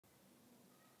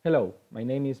Hello, my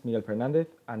name is Miguel Fernández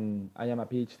and I am a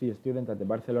PhD student at the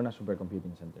Barcelona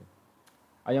Supercomputing Center.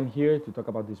 I am here to talk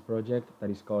about this project that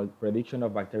is called Prediction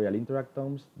of Bacterial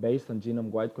Interactomes based on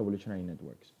genome-wide coevolutionary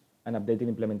networks, an updated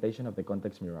implementation of the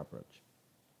ContextMirror approach.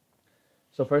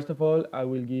 So first of all, I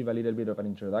will give a little bit of an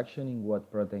introduction in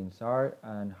what proteins are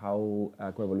and how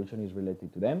coevolution is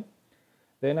related to them.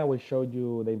 Then I will show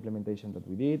you the implementation that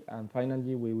we did, and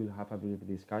finally we will have a brief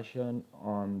discussion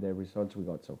on the results we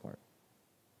got so far.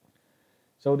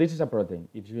 So this is a protein,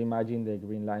 if you imagine the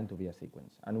green line to be a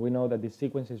sequence. And we know that this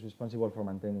sequence is responsible for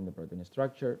maintaining the protein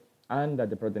structure, and that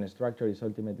the protein structure is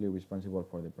ultimately responsible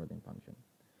for the protein function.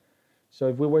 So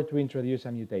if we were to introduce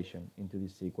a mutation into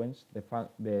this sequence,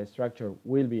 the structure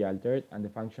will be altered and the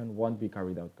function won't be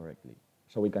carried out correctly.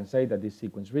 So we can say that these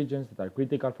sequence regions that are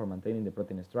critical for maintaining the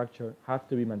protein structure have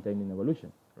to be maintained in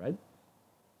evolution, right?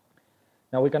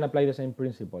 Now we can apply the same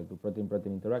principle to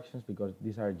protein-protein interactions because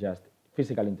these are just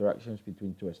physical interactions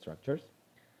between two structures.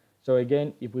 So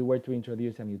again, if we were to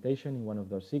introduce a mutation in one of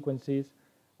those sequences,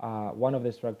 one of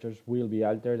the structures will be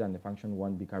altered and the function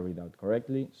won't be carried out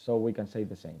correctly, so we can say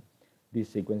the same. These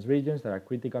sequence regions that are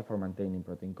critical for maintaining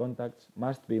protein contacts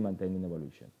must be maintained in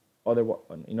evolution.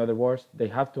 In other words, they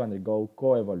have to undergo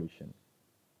coevolution.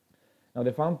 Now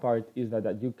the fun part is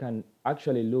that you can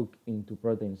actually look into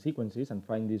protein sequences and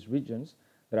find these regions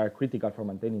that are critical for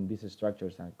maintaining these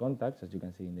structures and contacts, as you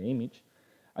can see in the image.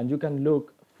 And you can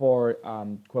look for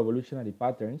coevolutionary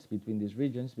patterns between these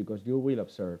regions because you will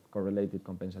observe correlated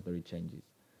compensatory changes.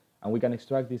 And we can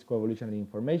extract this coevolutionary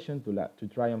information to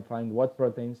try and find what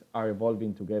proteins are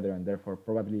evolving together and therefore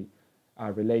probably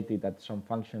are related at some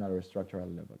functional or structural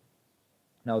level.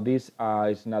 Now this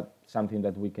is not something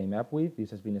that we came up with.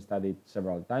 This has been studied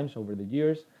several times over the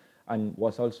years and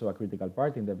was also a critical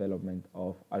part in development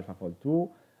of AlphaFold 2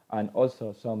 and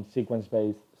also some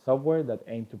sequence-based software that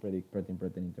aim to predict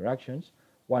protein-protein interactions,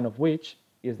 one of which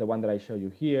is the one that I show you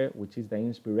here, which is the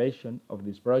inspiration of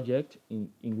this project in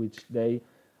which they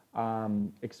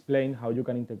explain how you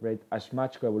can integrate as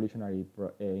much coevolutionary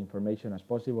information as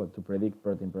possible to predict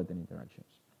protein-protein interactions.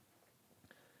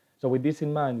 So with this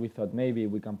in mind, we thought maybe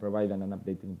we can provide an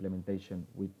updated implementation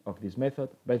of this method,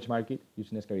 benchmark it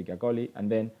using Escherichia coli,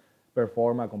 and then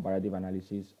perform a comparative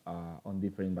analysis on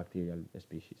different bacterial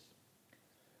species.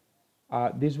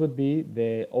 This would be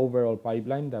the overall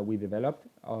pipeline that we developed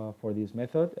for this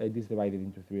method. It is divided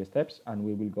into 3 steps, and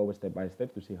we will go step by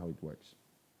step to see how it works.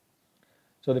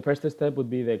 So the first step would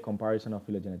be the comparison of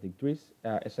phylogenetic trees.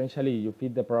 Essentially, you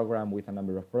feed the program with a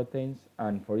number of proteins,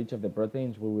 and for each of the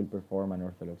proteins, we will perform an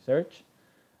ortholog search.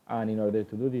 And in order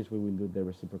to do this, we will do the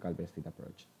reciprocal bested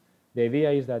approach. The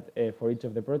idea is that for each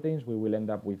of the proteins, we will end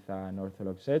up with an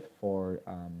ortholog set for,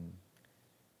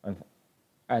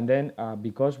 and then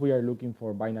because we are looking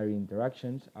for binary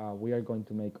interactions, we are going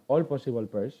to make all possible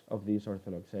pairs of these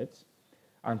ortholog sets.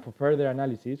 And for further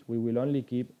analysis, we will only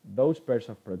keep those pairs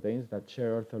of proteins that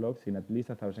share orthologs in at least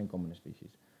 1,000 common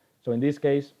species. So in this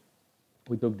case,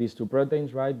 we took these 2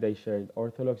 proteins, right? They shared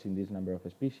orthologs in this number of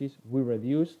species. We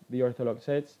reduced the ortholog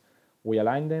sets, we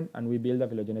align them, and we build a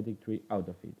phylogenetic tree out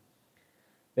of it.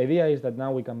 The idea is that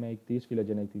now we can make this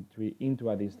phylogenetic tree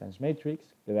into a distance matrix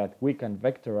that we can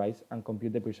vectorize and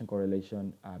compute the Pearson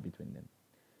correlation between them.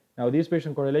 Now, this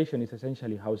Pearson correlation is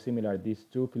essentially how similar these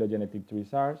 2 phylogenetic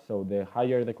trees are. So the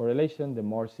higher the correlation, the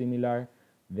more similar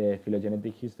the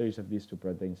phylogenetic histories of these 2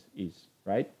 proteins is,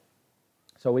 right?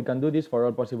 So we can do this for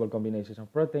all possible combinations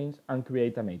of proteins and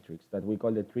create a matrix that we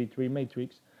call the tree-tree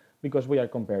matrix because we are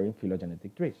comparing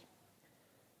phylogenetic trees.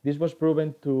 This was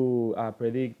proven to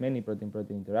predict many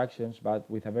protein-protein interactions, but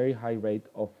with a very high rate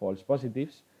of false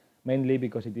positives, mainly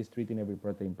because it is treating every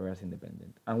protein pair as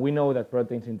independent. And we know that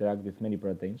proteins interact with many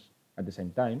proteins at the same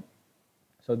time.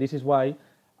 So this is why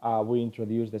we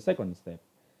introduce the second step.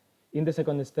 In the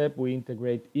second step, we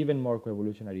integrate even more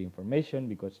coevolutionary information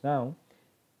because now,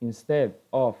 instead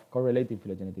of correlating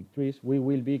phylogenetic trees, we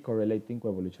will be correlating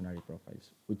coevolutionary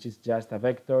profiles, which is just a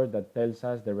vector that tells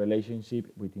us the relationship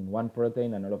between one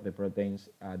protein and all of the proteins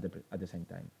at the same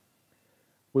time.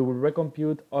 We will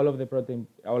recompute all of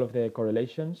the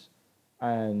correlations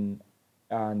and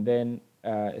then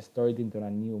store it into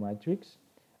a new matrix.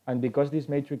 And because this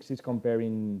matrix is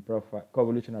comparing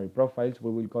coevolutionary profiles, we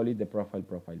will call it the profile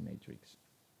matrix.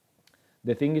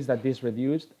 The thing is that this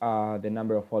reduced the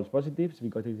number of false positives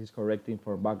because it is correcting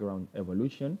for background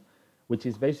evolution, which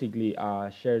is basically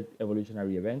shared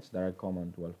evolutionary events that are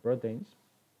common to all proteins.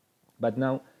 But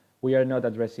now, we are not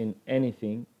addressing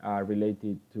anything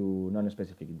related to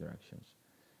non-specific interactions.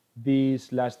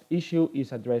 This last issue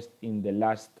is addressed in the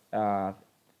last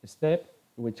step,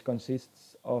 which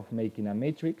consists of making a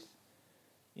matrix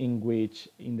in which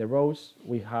in the rows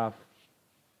we have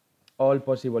all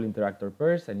possible interactor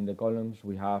pairs, and in the columns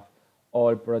we have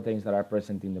all proteins that are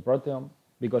present in the proteome,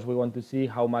 because we want to see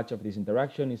how much of this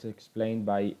interaction is explained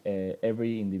by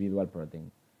every individual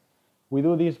protein. We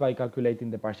do this by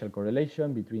calculating the partial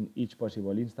correlation between each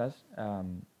possible instance,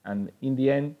 and in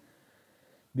the end,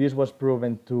 this was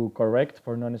proven to correct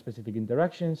for non-specific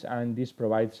interactions, and this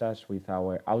provides us with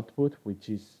our output, which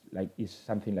is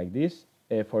something like this.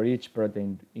 For each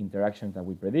protein interaction that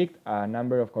we predict, a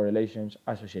number of correlations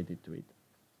associated to it.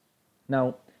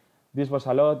 Now, this was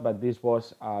a lot, but this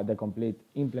was the complete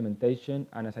implementation,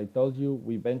 and as I told you,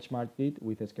 we benchmarked it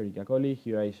with Escherichia coli.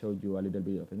 Here I showed you a little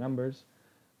bit of the numbers.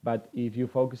 But if you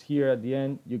focus here at the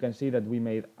end, you can see that we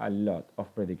made a lot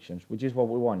of predictions, which is what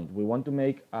we wanted. We want to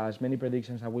make as many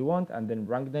predictions as we want and then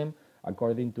rank them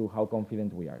according to how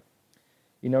confident we are.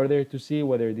 In order to see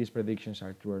whether these predictions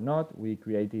are true or not, we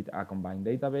created a combined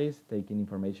database taking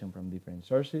information from different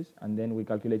sources, and then we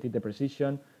calculated the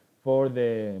precision for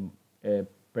the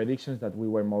predictions that we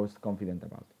were most confident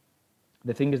about.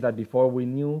 The thing is that before we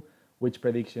knew which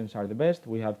predictions are the best,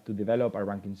 we have to develop a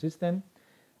ranking system.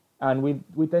 And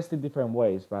we tested different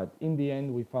ways, but in the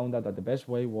end, we found out that the best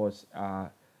way was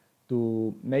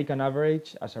to make an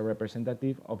average as a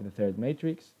representative of the third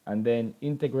matrix, and then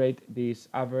integrate this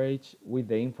average with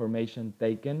the information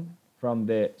taken from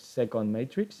the second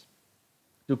matrix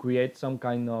to create some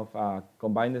kind of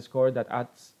combined score that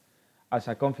acts as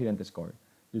a confidence score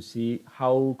to see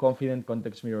how confident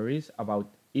ContextMirror is about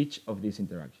each of these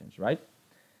interactions, right?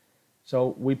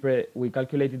 So we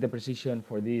calculated the precision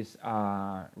for this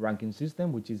ranking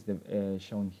system, which is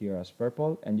shown here as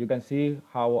purple. And you can see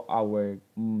how our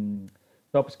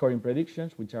top scoring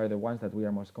predictions, which are the ones that we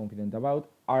are most confident about,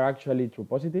 are actually true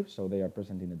positive, so they are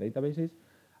present in the databases.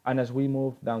 And as we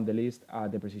move down the list,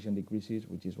 the precision decreases,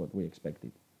 which is what we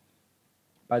expected.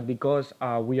 But because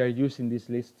we are using these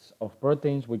lists of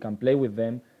proteins, we can play with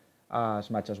them as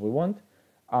much as we want.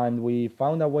 And we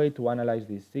found a way to analyze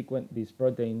these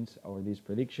proteins or these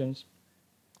predictions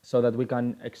so that we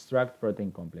can extract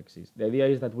protein complexes. The idea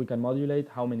is that we can modulate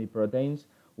how many proteins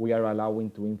we are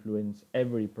allowing to influence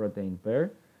every protein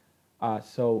pair.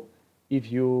 So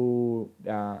if you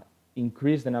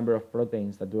increase the number of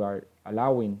proteins that you are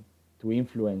allowing to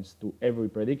influence to every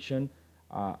prediction,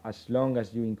 as long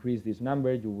as you increase this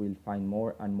number, you will find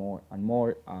more and more and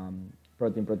more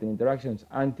protein-protein interactions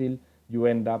until you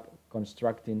end up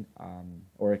constructing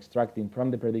or extracting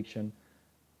from the prediction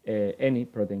any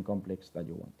protein complex that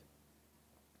you want.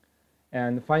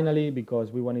 And finally,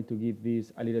 because we wanted to give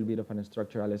this a little bit of a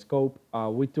structural scope,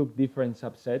 we took different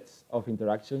subsets of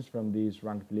interactions from this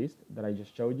ranked list that I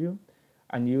just showed you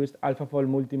and used AlphaFold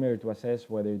multimer to assess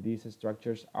whether these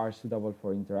structures are suitable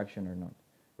for interaction or not,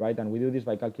 right? And we do this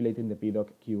by calculating the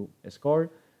PDOC-Q score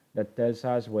that tells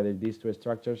us whether these two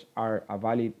structures are a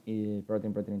valid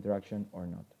protein-protein interaction or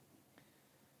not.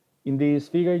 In this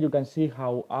figure, you can see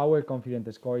how our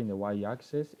confidence score in the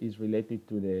y-axis is related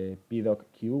to the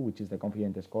PDOC-Q, which is the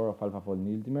confidence score of AlphaFold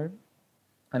multimer.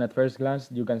 And at first glance,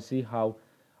 you can see how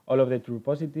all of the true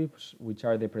positives, which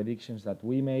are the predictions that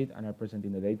we made and are present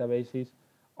in the databases,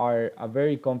 are a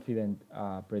very confident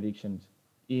predictions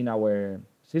in our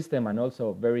system, and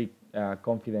also very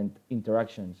confident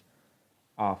interactions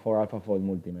for AlphaFold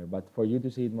multimer. But for you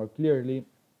to see it more clearly,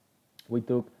 we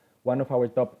took one of our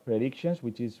top predictions,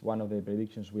 which is one of the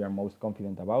predictions we are most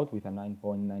confident about, with a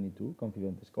 9.92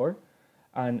 confidence score.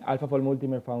 And AlphaFold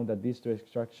multimer found that these two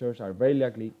structures are very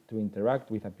likely to interact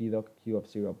with a PDOC-Q of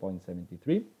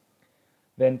 0.73.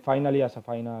 Then finally, as a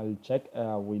final check,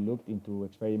 we looked into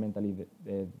experimentally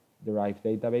derived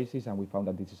databases, and we found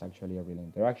that this is actually a real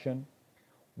interaction.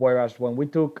 Whereas when we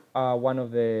took one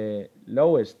of the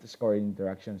lowest scoring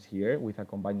interactions here with a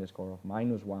combined score of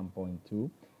 -1.2,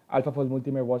 AlphaFold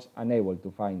multimer was unable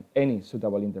to find any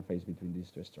suitable interface between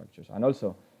these two structures. And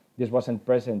also, this wasn't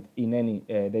present in any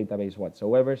database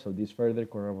whatsoever, so this further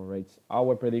corroborates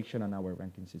our prediction and our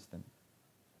ranking system.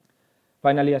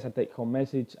 Finally, as a take-home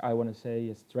message, I want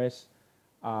to stress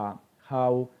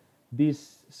how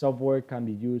this software can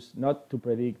be used not to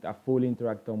predict a full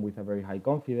interactome with a very high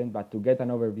confidence, but to get an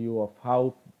overview of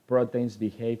how proteins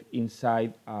behave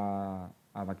inside a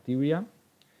bacteria,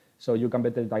 so you can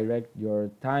better direct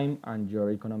your time and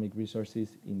your economic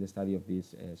resources in the study of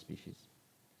these species.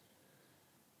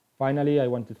 Finally, I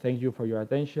want to thank you for your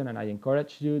attention, and I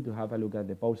encourage you to have a look at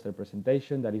the poster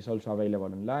presentation that is also available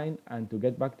online, and to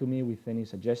get back to me with any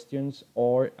suggestions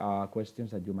or questions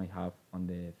that you might have on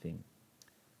the theme.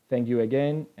 Thank you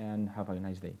again, and have a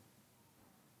nice day.